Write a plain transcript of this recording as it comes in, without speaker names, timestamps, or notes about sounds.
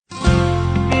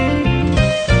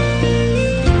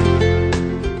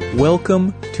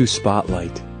Welcome to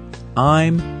Spotlight.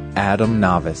 I'm Adam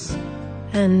Navis.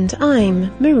 And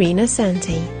I'm Marina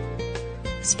Santi.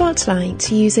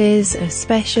 Spotlight uses a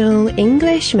special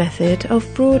English method of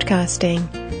broadcasting.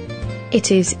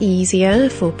 It is easier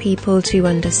for people to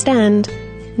understand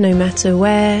no matter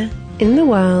where in the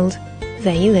world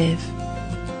they live.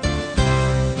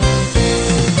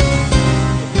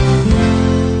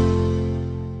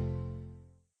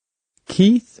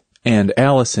 Keith and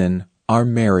Allison are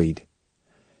married.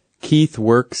 Keith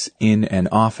works in an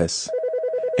office,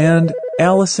 and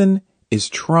Allison is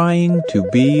trying to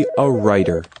be a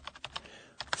writer.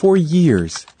 For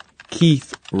years,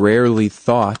 Keith rarely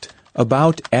thought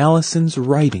about Allison's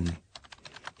writing.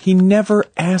 He never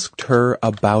asked her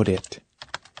about it,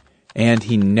 and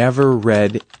he never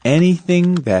read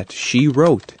anything that she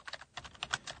wrote.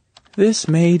 This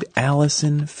made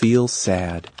Allison feel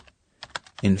sad.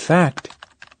 In fact,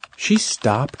 she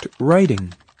stopped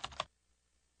writing.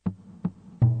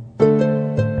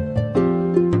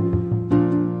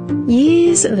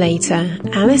 Years later,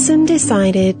 Allison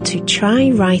decided to try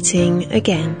writing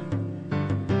again.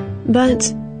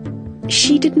 But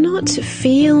she did not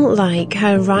feel like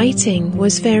her writing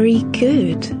was very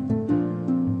good.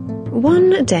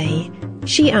 One day,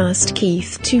 she asked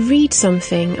Keith to read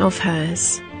something of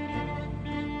hers.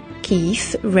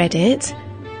 Keith read it,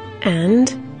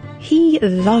 and he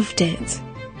loved it.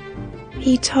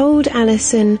 He told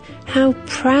Allison how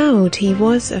proud he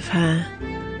was of her.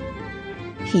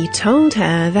 He told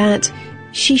her that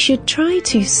she should try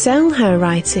to sell her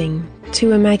writing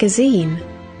to a magazine.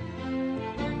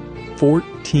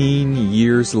 14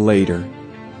 years later,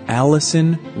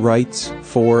 Allison writes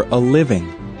for a living.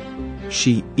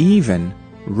 She even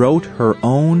wrote her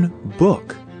own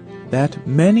book that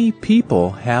many people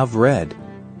have read.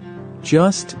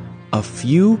 Just a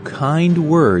few kind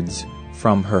words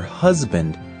from her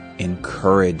husband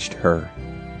encouraged her.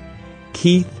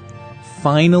 Keith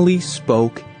finally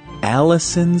spoke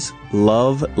Allison's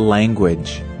love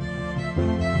language.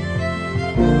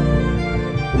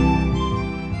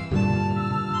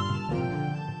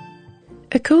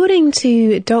 According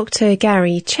to Dr.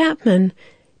 Gary Chapman,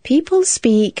 people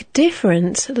speak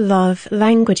different love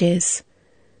languages.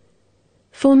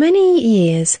 For many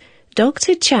years,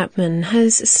 Dr. Chapman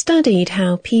has studied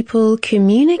how people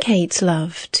communicate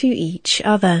love to each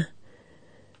other.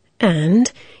 And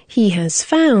he has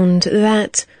found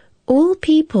that all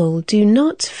people do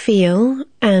not feel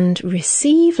and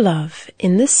receive love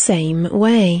in the same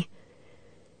way.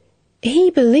 He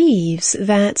believes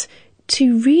that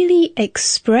to really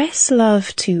express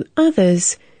love to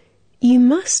others, you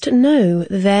must know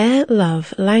their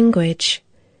love language.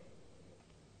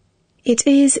 It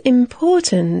is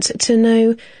important to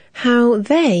know how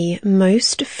they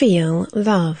most feel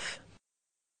love.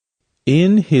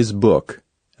 In his book,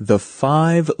 The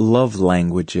 5 Love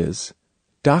Languages,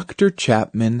 Dr.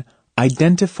 Chapman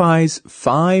identifies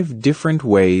 5 different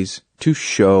ways to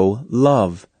show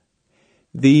love.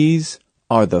 These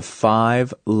are the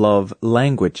 5 love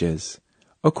languages,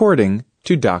 according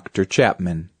to Dr.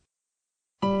 Chapman.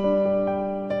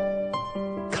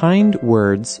 Kind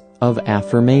words of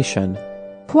affirmation.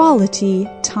 Quality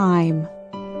time.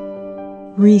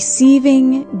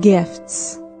 Receiving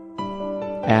gifts.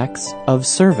 Acts of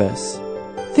service.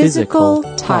 Physical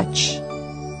touch.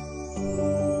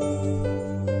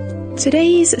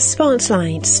 Today's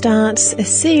Spotlight starts a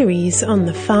series on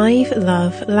the 5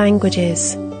 love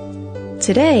languages.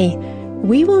 Today,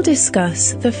 we will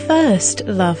discuss the first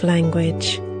love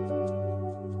language.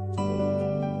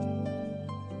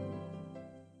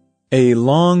 A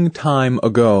long time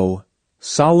ago,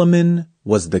 Solomon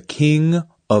was the king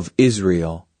of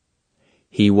Israel.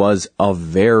 He was a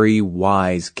very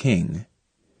wise king.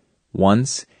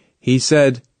 Once he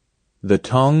said, "The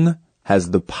tongue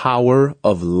has the power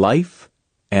of life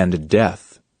and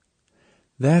death."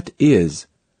 That is,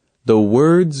 the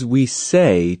words we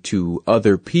say to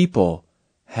other people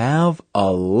have a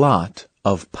lot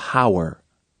of power.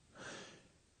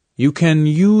 You can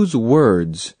use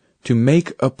words to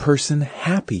make a person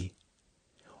happy,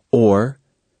 or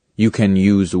you can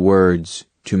use words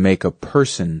to make a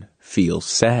person feel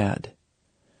sad.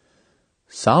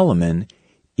 Solomon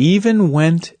even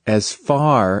went as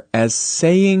far as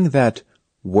saying that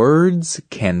words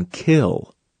can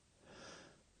kill.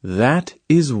 That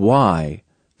is why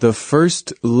the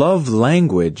first love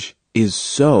language is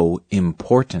so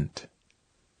important.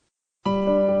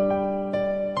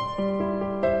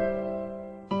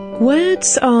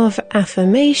 Words of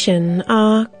affirmation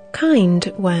are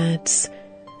kind words.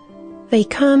 They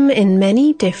come in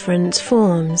many different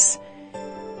forms.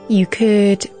 You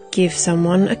could give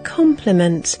someone a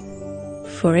compliment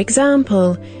For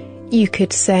example, you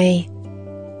could say,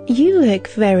 "You look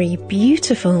very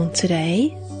beautiful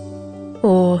today,"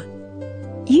 or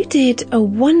 "You did a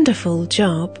wonderful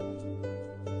job."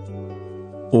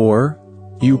 Or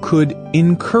you could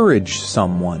encourage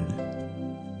someone.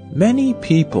 Many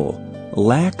people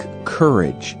lack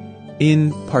courage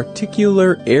in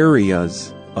particular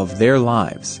areas of their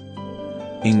lives.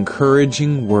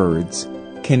 Encouraging words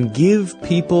can give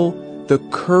people the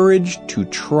courage to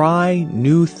try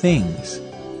new things.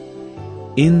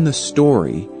 In the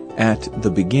story at the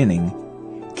beginning,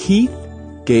 Keith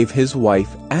gave his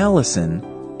wife Allison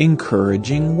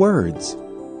encouraging words.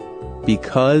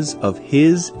 Because of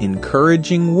his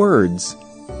encouraging words,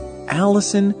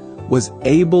 Allison was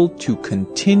able to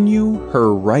continue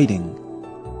her writing.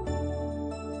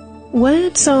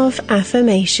 Words of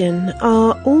affirmation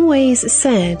are always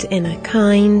said in a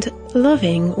kind,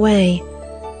 loving way.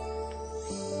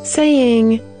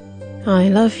 Saying, "I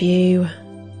love you,"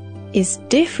 is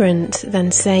different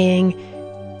than saying,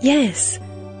 "Yes,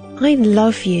 I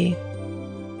love you."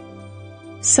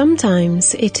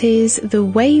 Sometimes it is the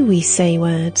way we say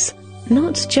words,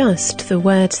 not just the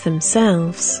words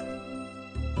themselves.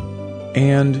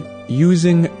 And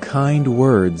using kind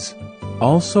words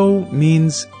also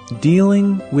means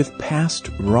dealing with past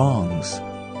wrongs.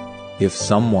 If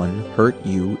someone hurt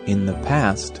you in the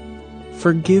past,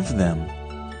 forgive them.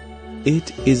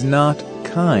 It is not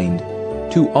kind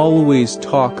to always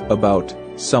talk about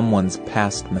someone's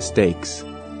past mistakes.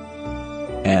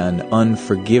 An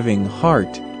unforgiving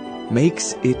heart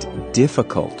makes it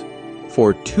difficult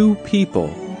for two people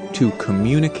to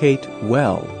communicate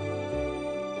well.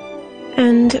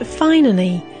 And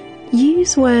finally,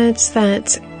 use words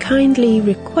that kindly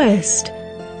request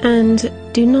and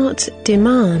do not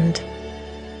demand.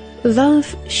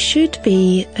 Love should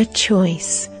be a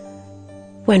choice.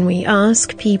 When we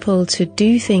ask people to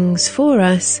do things for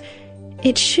us,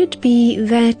 it should be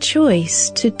their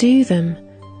choice to do them.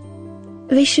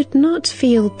 They should not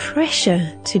feel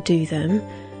pressure to do them,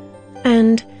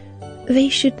 and they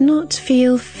should not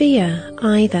feel fear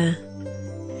either.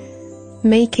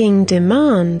 Making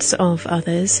demands of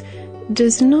others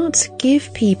does not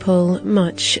give people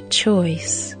much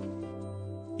choice.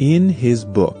 In his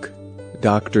book,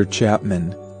 Dr.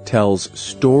 Chapman tells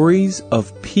stories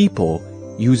of people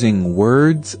using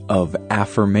words of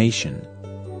affirmation.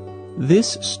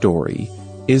 This story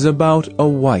is about a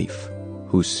wife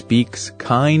who speaks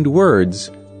kind words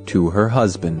to her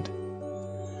husband.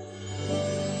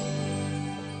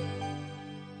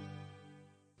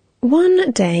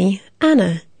 One day,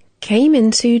 Anna came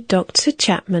into Dr.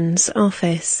 Chapman's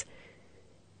office.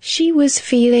 She was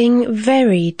feeling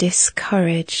very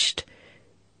discouraged.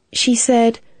 She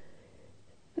said,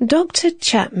 "Dr.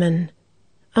 Chapman,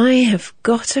 I have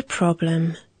got a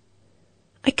problem.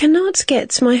 I cannot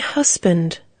get my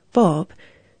husband, Bob,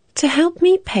 to help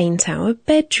me paint our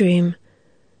bedroom.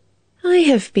 I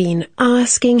have been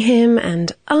asking him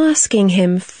and asking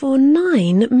him for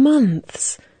 9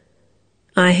 months.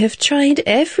 I have tried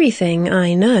everything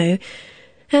I know,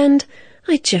 and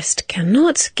I just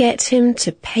cannot get him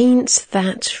to paint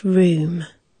that room."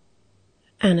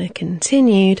 Anna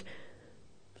continued,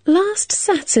 "Last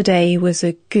Saturday was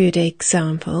a good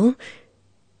example.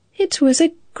 It was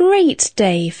a great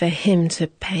day for him to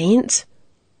paint,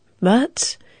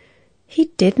 but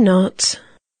he did not."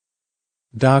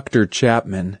 Dr.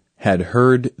 Chapman had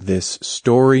heard this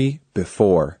story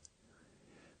before.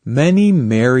 Many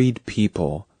married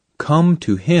people come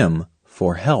to him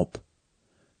for help.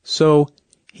 So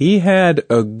he had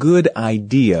a good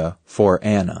idea for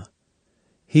Anna.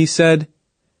 He said,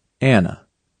 "Anna,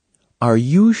 are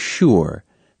you sure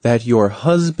that your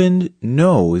husband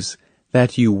knows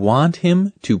that you want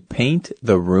him to paint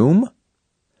the room?"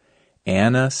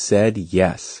 Anna said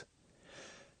yes.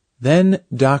 Then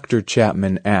Dr.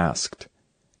 Chapman asked,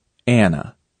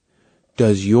 "Anna,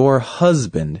 does your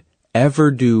husband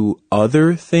ever do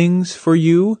other things for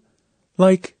you,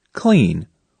 like clean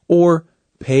or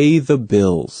pay the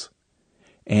bills?"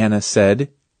 Anna said,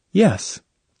 "Yes."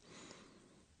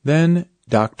 Then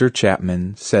Dr.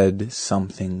 Chapman said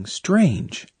something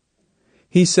strange.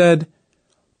 He said,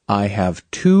 "I have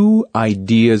 2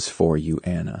 ideas for you,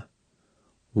 Anna.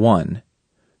 1,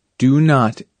 do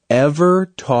not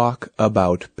ever talk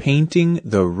about painting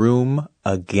the room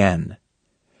again.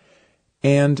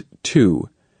 And 2,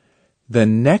 the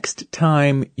next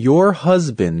time your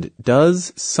husband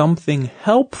does something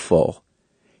helpful,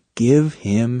 give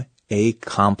him a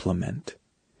compliment.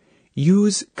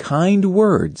 Use kind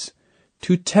words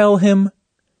to tell him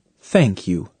thank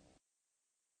you."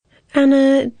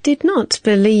 Anna did not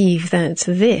believe that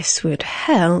this would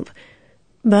help,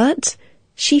 But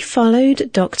she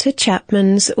followed Dr.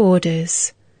 Chapman's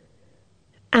orders.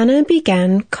 Anna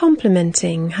began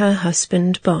complimenting her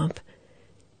husband Bob.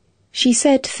 She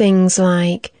said things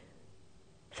like,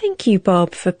 "Thank you,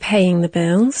 Bob, for paying the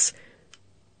bills.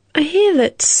 I hear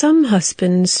that some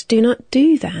husbands do not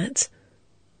do that.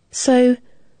 So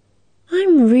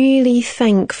I'm really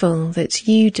thankful that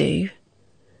you do."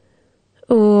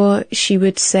 Or she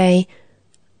would say,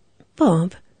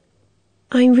 "Bob,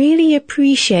 I really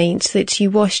appreciate that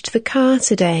you washed the car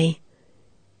today.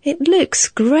 It looks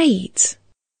great."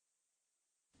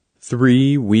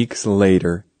 3 weeks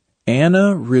later,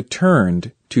 Anna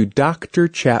returned to Dr.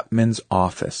 Chapman's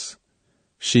office.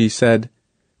 She said,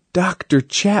 "Dr.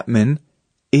 Chapman,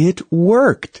 it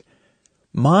worked.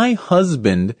 My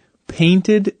husband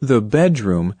painted the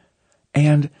bedroom,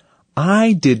 and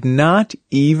I did not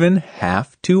even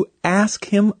have to ask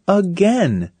him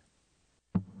again."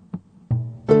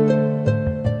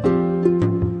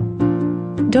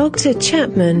 Dr.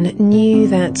 Chapman knew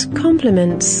that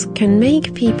compliments can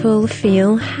make people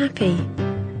feel happy.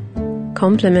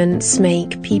 Compliments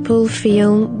make people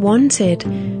feel wanted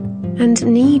and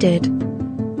needed.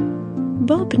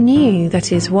 Bob knew that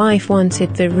his wife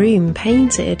wanted the room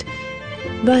painted,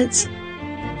 but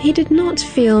he did not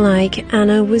feel like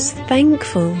Anna was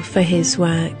thankful for his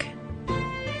work.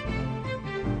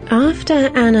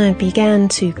 After Anna began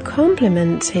to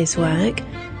compliment his work,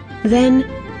 then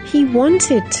he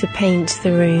wanted to paint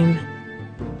the room.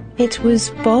 It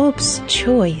was Bob's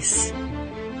choice.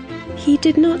 He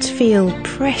did not feel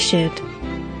pressured.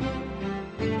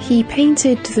 He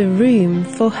painted the room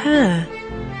for her,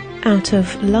 out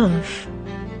of love.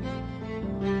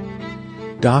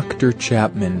 Dr.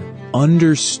 Chapman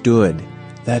understood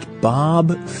that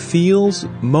Bob feels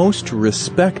most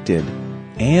respected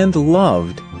and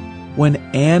loved when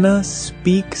Anna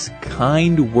speaks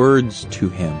kind words to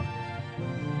him.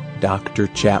 Dr.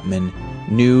 Chapman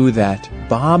knew that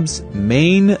Bob's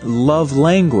main love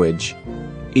language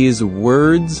is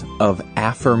words of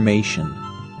affirmation.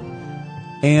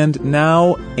 And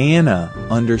now Anna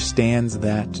understands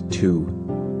that too.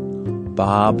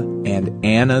 Bob and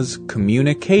Anna's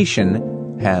communication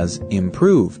has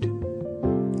improved.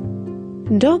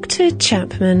 Dr.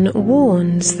 Chapman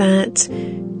warns that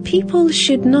people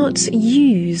should not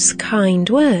use kind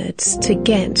words to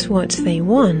get what they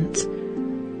want.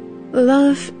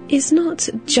 Love is not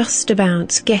just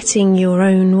about getting your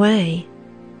own way.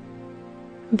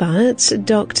 But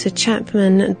Dr.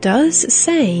 Chapman does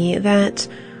say that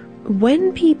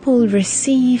when people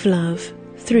receive love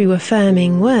through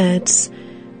affirming words,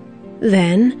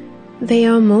 then they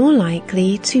are more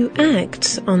likely to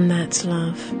act on that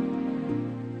love.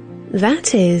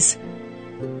 That is,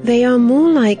 they are more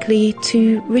likely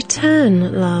to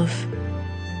return love,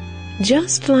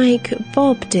 just like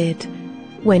Bob did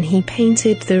when he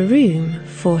painted the room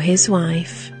for his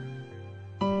wife.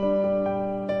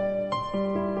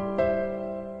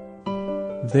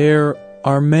 There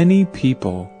are many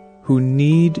people who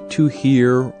need to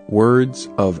hear words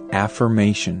of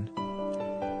affirmation.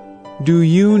 Do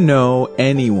you know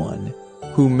anyone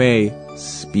who may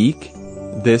speak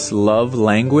this love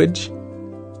language?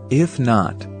 If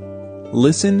not,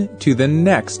 listen to the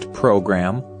next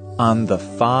program on the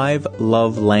 5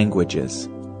 love languages.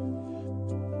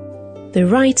 The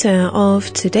writer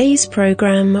of today's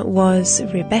program was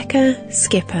Rebecca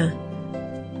Skipper.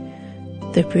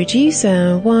 The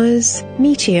producer was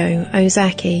Michio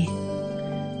Ozaki.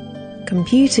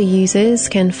 Computer users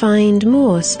can find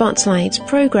more Spotlight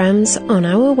programs on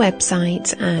our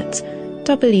website at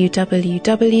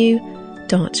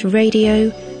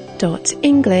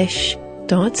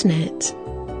www.radio.english.net.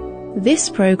 This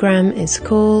program is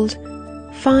called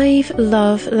 5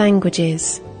 Love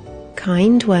Languages.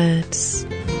 Kind Words.